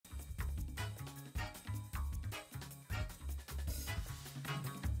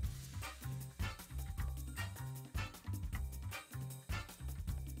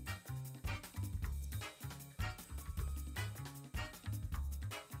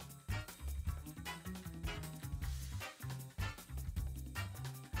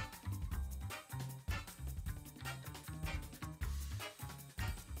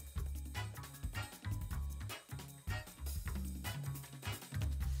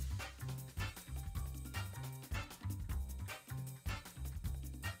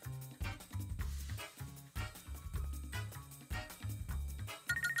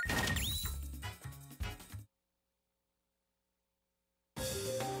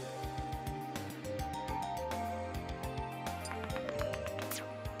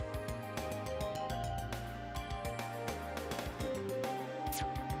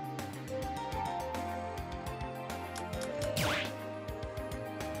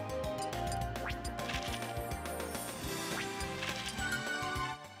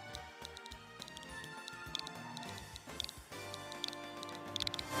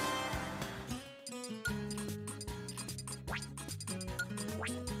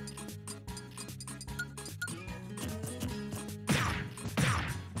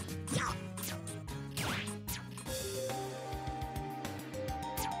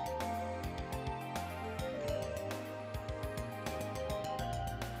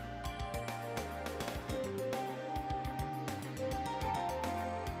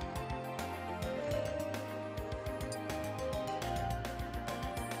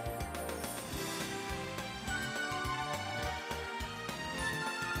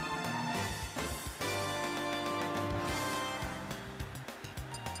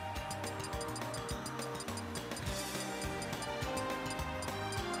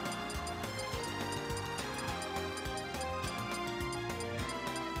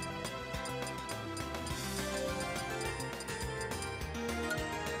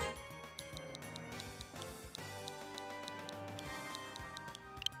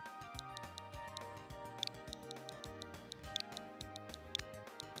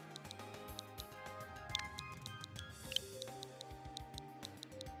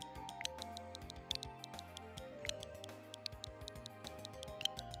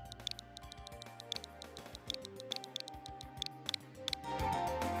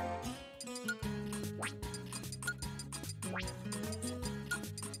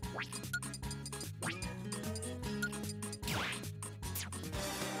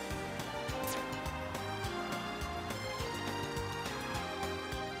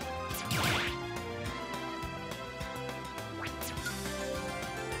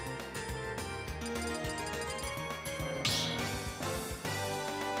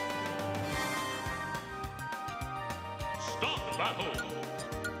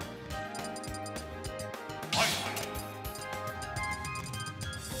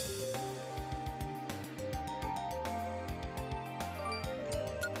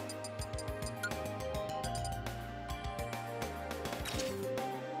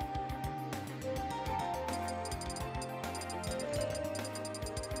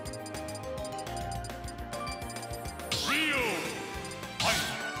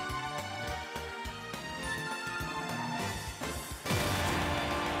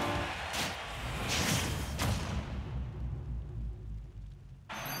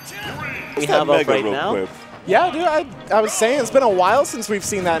We have up right now. Quick. Yeah, dude, I was saying it's been a while since we've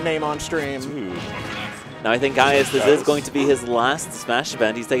seen that name on stream. Dude. Now I think Gaius, this is going to be his last Smash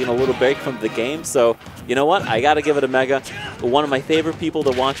event. He's taking a little break from the game, so you know what? I gotta give it a Mega. One of my favorite people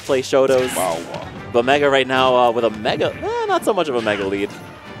to watch play Shotos. Wow. But Mega right now with a Mega, not so much of a Mega lead.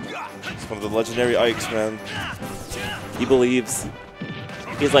 It's one of the legendary Ikes, man. He believes.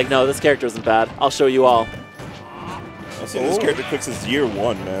 He's like, no, this character isn't bad. I'll show you all. I've seen this character quick since year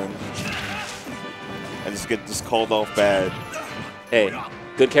 1, man. And just get called off bad. Hey,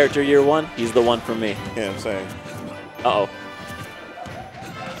 good character year 1, he's the one for me. Yeah, I'm saying. Uh-oh.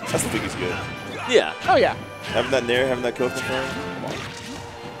 I still think he's good. Yeah. Oh, yeah. Having that Nair, having that kill confirm, come on.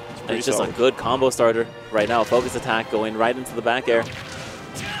 And it's just a good combo starter right now. Focus attack going right into the back air.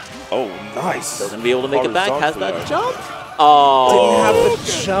 Oh, nice. Doesn't be able to make it back. Has that jump? Didn't Oh. have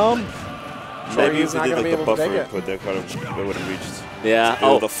the jump. Maybe he's if not he gonna did be like able the to take buffer, it. but that would have reached. Yeah.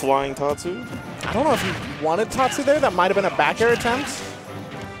 Oh, Oh. the flying Tatsu? I don't know if he wanted Tatsu there. That might have been a back air attempt.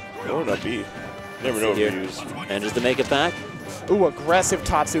 What would that be? Never know if Here. you use. And just to make it back. Ooh, aggressive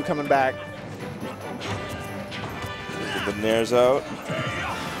Tatsu coming back. Get the Nairs out.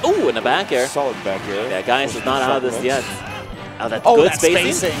 Ooh, in the back air. Solid back air. Yeah, Gaius is not out of this yet. Oh, that's Oh, good that's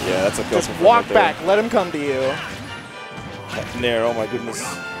spacing. Yeah, that's a kill Just confirm walk right back. Let him come to you. There. Nair, oh my goodness.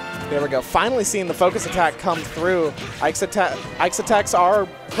 There we go. Finally seeing the focus attack come through. Ike's attacks are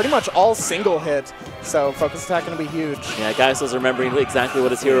pretty much all single hit, so focus attack going to be huge. Yeah, Gaius was remembering exactly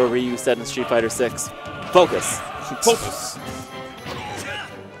what his hero Ryu said in Street Fighter 6. Focus. Focus.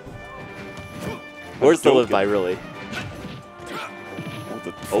 Words to live by, really.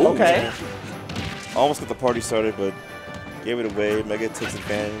 Oh, Okay. Almost got the party started, but gave it away. Mega takes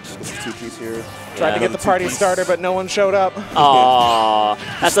advantage. Gets a 2-piece here. Tried to get the party starter, but no one showed up. Aww,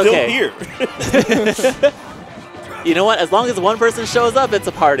 that's Still okay. here. You know what? As long as one person shows up, it's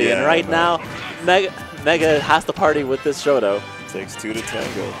a party. Yeah, and right now, Mega has to party with this Shoto. Takes 2 to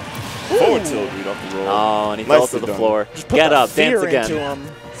tango. Forward tilt, read off the roll. Oh, and he fell to the floor. Get up, dance again.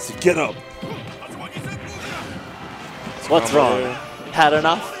 So get up. What's wrong? Had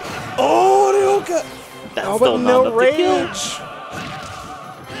enough? Oh, the Oka. That's Oh, still but not no enough to kill. rage.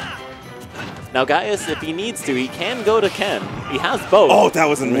 Now, Gaius, if he needs to, he can go to Ken. He has both. Oh, that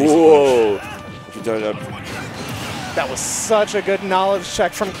was an amazing. Whoa. That was such a good knowledge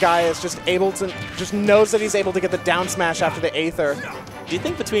check from Gaius. Just knows that he's able to get the down smash after the Aether. Do you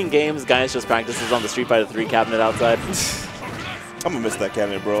think between games, Gaius just practices on the Street Fighter 3 cabinet outside? I'm gonna miss that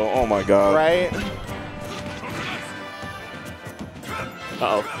cabinet, bro. Oh my god. Right?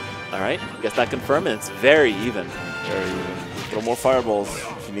 Uh-oh. All right. Guess that confirmed, and it's very even. Very even. A little more fireballs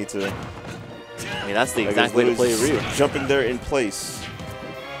if you need to. I mean, that's the exact way to play Ryu. Jumping there in place.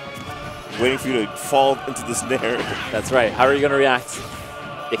 Waiting for you to fall into this Nair. That's right. How are you going to react?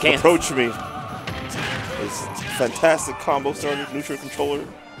 You can't. Approach me. This fantastic combo starter, neutral controller.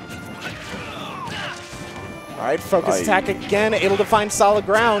 All right, focus attack again, able to find solid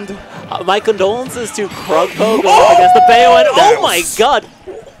ground. My condolences to Krugpo going up against the Bayo, and oh my god!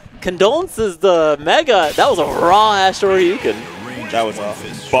 Condolences to Mega. That was a raw-ass Shoryuken. That was a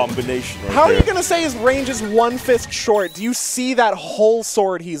bombination right How are there. you going to say his range is 1 fist short? Do you see that whole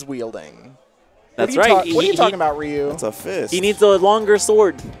sword he's wielding? That's right. What are you talking about, Ryu? That's a fist. He needs a longer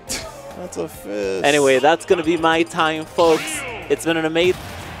sword. That's a fist. Anyway, that's going to be my time, folks. It's been an amazing...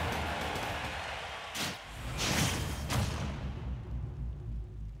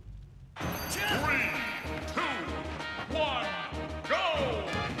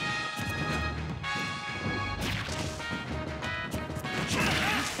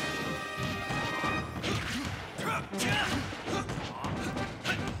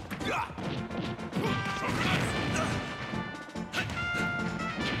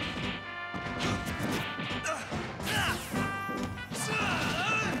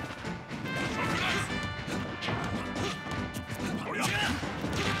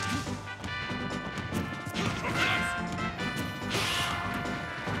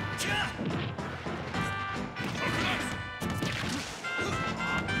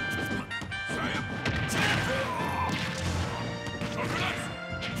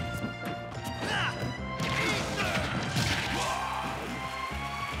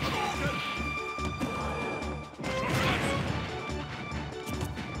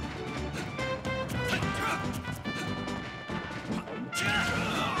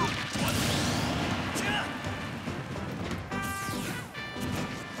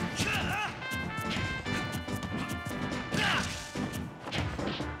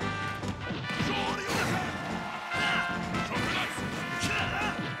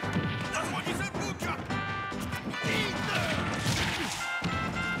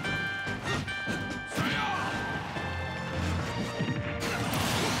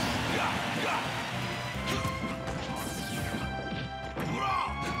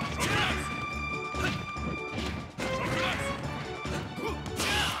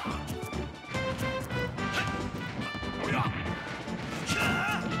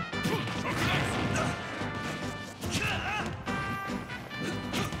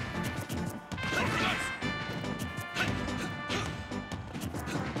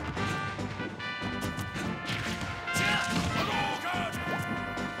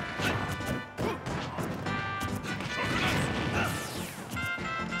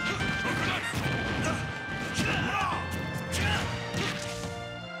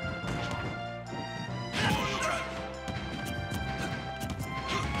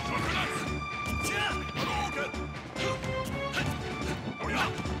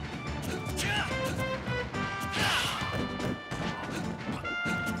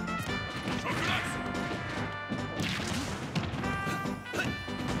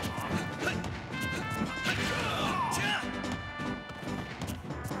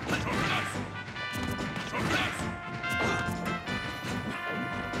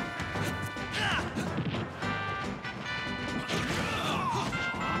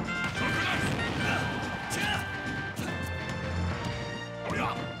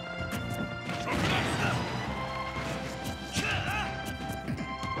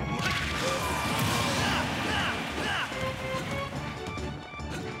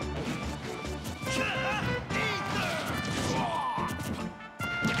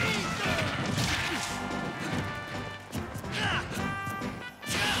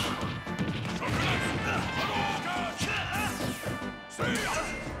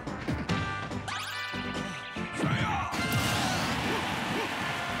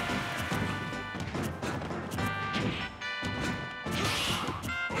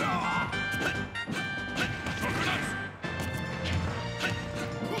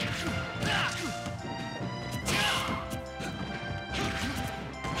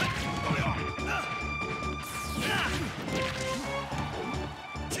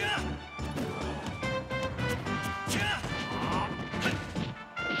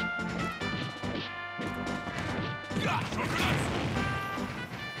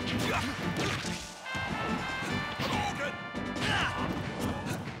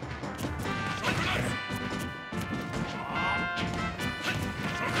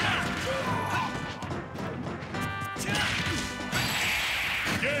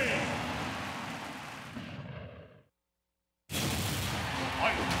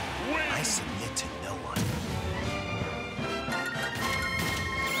 I submit to no one.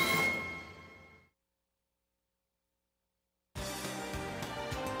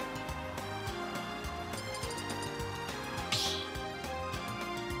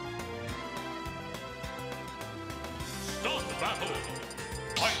 Start the battle.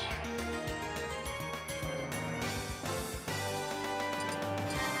 Fight.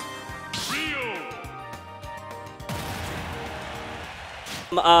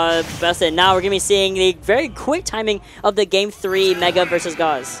 Now we're going to be seeing the very quick timing of the Game 3 Mega versus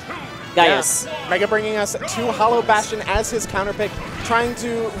Gaius. Yeah. Mega bringing us to Hollow Bastion as his counter pick, trying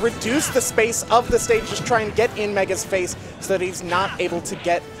to reduce the space of the stage, just try and get in Mega's face so that he's not able to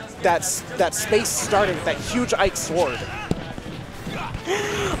get that space started with that huge Ike sword.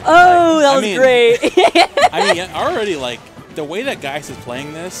 Oh, that was great. I mean, already, like, the way that Gaius is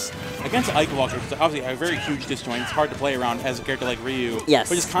playing this, against Ike Walker, which is obviously a very huge disjoint, it's hard to play around as a character like Ryu. Yes.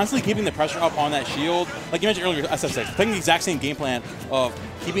 But just constantly keeping the pressure up on that shield. Like you mentioned earlier, SF6, playing the exact same game plan of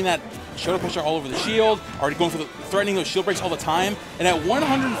keeping that shoulder pressure all over the shield, already going for threatening those shield breaks all the time, and at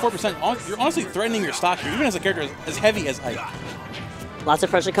 104%, you're honestly threatening your stock here, even as a character as heavy as Ike. Lots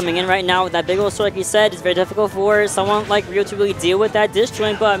of pressure coming in right now with that big old sword, like you said. It's very difficult for someone like Ryu to really deal with that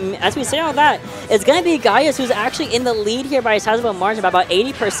disjoint, but as we say all that, it's going to be Gaius who's actually in the lead here by a sizable margin, by about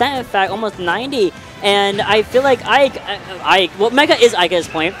 80%, in fact, almost 90%. And I feel like well, Mega is Ike at this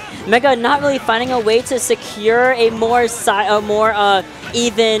point. Mega not really finding a way to secure a more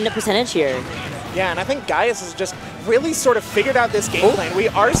even percentage here. Yeah, and I think Gaius has just really sort of figured out this game plan. We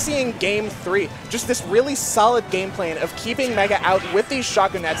are seeing Game 3, just this really solid game plan of keeping Mega out with these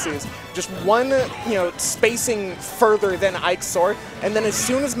Shakunetsus, just one, spacing further than Ike's sword, and then as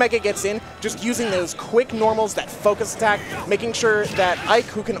soon as Mega gets in, just using those quick normals, that focus attack, making sure that Ike,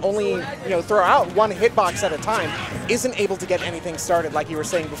 who can only, throw out one hitbox at a time, isn't able to get anything started, like you were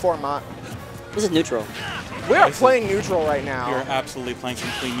saying before, Mott. This is neutral. We are playing neutral right now. You're absolutely playing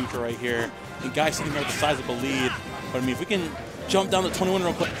complete neutral right here. And Gaius sitting there with a sizable lead. But I mean, if we can jump down to 21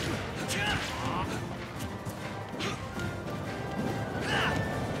 real quick.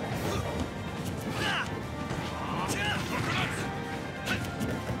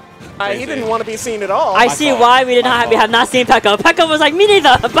 He didn't want to be seen at all. I see why we have not seen Pekka. Pekka was like, me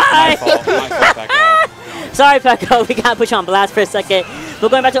neither. Bye. My fault, Pekka. Sorry, Pekka. We got to put you on blast for a second. But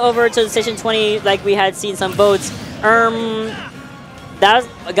going back over to Station 20, like we had seen some votes. That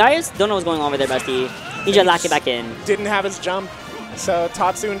was, Gaius, don't know what's going on over there, bestie. He just locked it back in. Didn't have his jump. So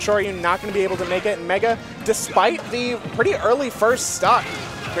Tatsu and Shoryu not going to be able to make it. And Mega, despite the pretty early first stock,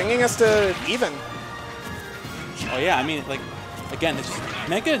 bringing us to even. Oh yeah, I mean, like, again, it's just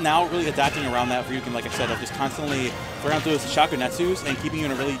Mega now really adapting around that Ryukin, like I said, of just constantly throwing out those Shakunetsus and keeping you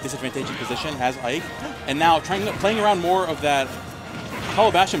in a really disadvantageous position as Ike. And now playing around more of that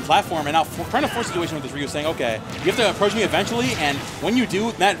Hollow Bastion platform, and now trying to force a situation with this Ryu, saying, okay, you have to approach me eventually, and when you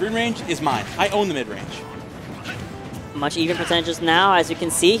do, that mid-range is mine. I own the mid-range. Much even percentages now, as you can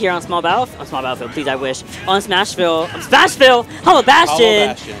see here on Small Battlefield, please, I wish. On Smashville, Hollow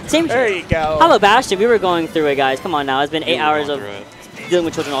Bastion! Same, there you go. Hollow Bastion, we were going through it, guys. Come on now, it's been 8 hours of dealing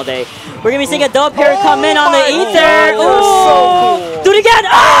with children all day. We're going to be seeing a double pair come in on the Ether. God, so cool. Do it again!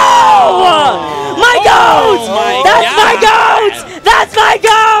 Oh! My goat! That's my goat! That's my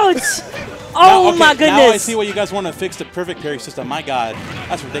goat! Oh okay, my goodness! Now I see why you guys want to fix the perfect parry system. My God,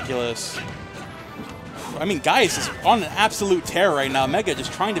 that's ridiculous. I mean, Gaius is on an absolute tear right now. Mega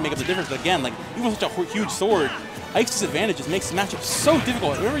just trying to make up the difference. But again, like, even with such a huge sword, Ike's disadvantage just makes the matchup so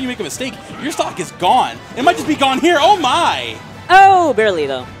difficult. Whenever you make a mistake, your stock is gone. It might just be gone here. Oh my! Oh, barely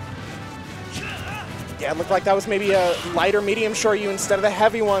though. Yeah, it looked like that was maybe a lighter medium Shoryu instead of the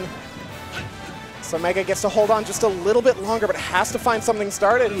heavy one. So Mega gets to hold on just a little bit longer, but has to find something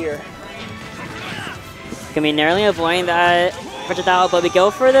started here. Can be narrowly avoiding that projectile, but we go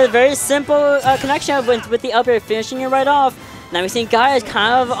for the very simple connection with the up air, finishing it right off. Now we're seeing Gaius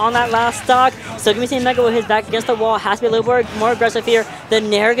kind of on that last stock. So gonna be seeing Mega with his back against the wall. Has to be a little more aggressive here. The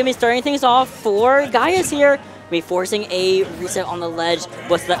Nair gonna be starting things off for Gaius here. Be forcing a reset on the ledge.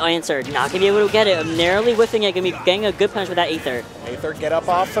 What's the answer? Not gonna be able to get it. Narrowly whiffing it. Gonna be getting a good punch with that Aether. Aether, get up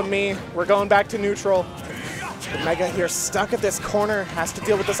off of me. We're going back to neutral. But Mega here stuck at this corner. Has to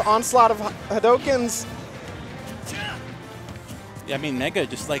deal with this onslaught of Hadokens. Yeah, I mean, Mega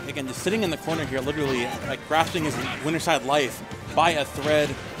just sitting in the corner here, literally like grasping his winner side life by a thread,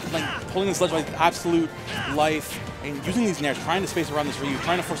 like pulling this ledge by absolute life and using these nairs, trying to space around this Ryu,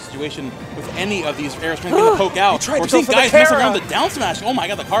 trying to force a situation with any of these airs, trying to get the poke out. tried to We're go seeing for the guys messing Kara. around the down smash. Oh my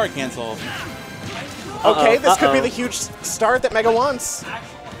god, the Kara cancel. Okay, this could be the huge start that Mega wants.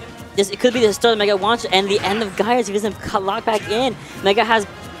 It could be the start of Mega wants and the end of Gaius. He doesn't lock back in. Mega has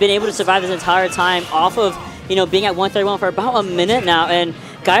been able to survive this entire time off of, you know, being at 131 for about a minute now. And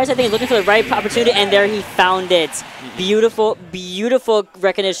Gaius, I think, is looking for the right opportunity, and there he found it. Beautiful, beautiful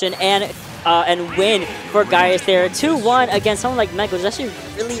recognition and win for Gaius there. 2-1 against someone like Mega, which is actually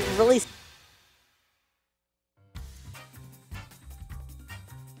really, really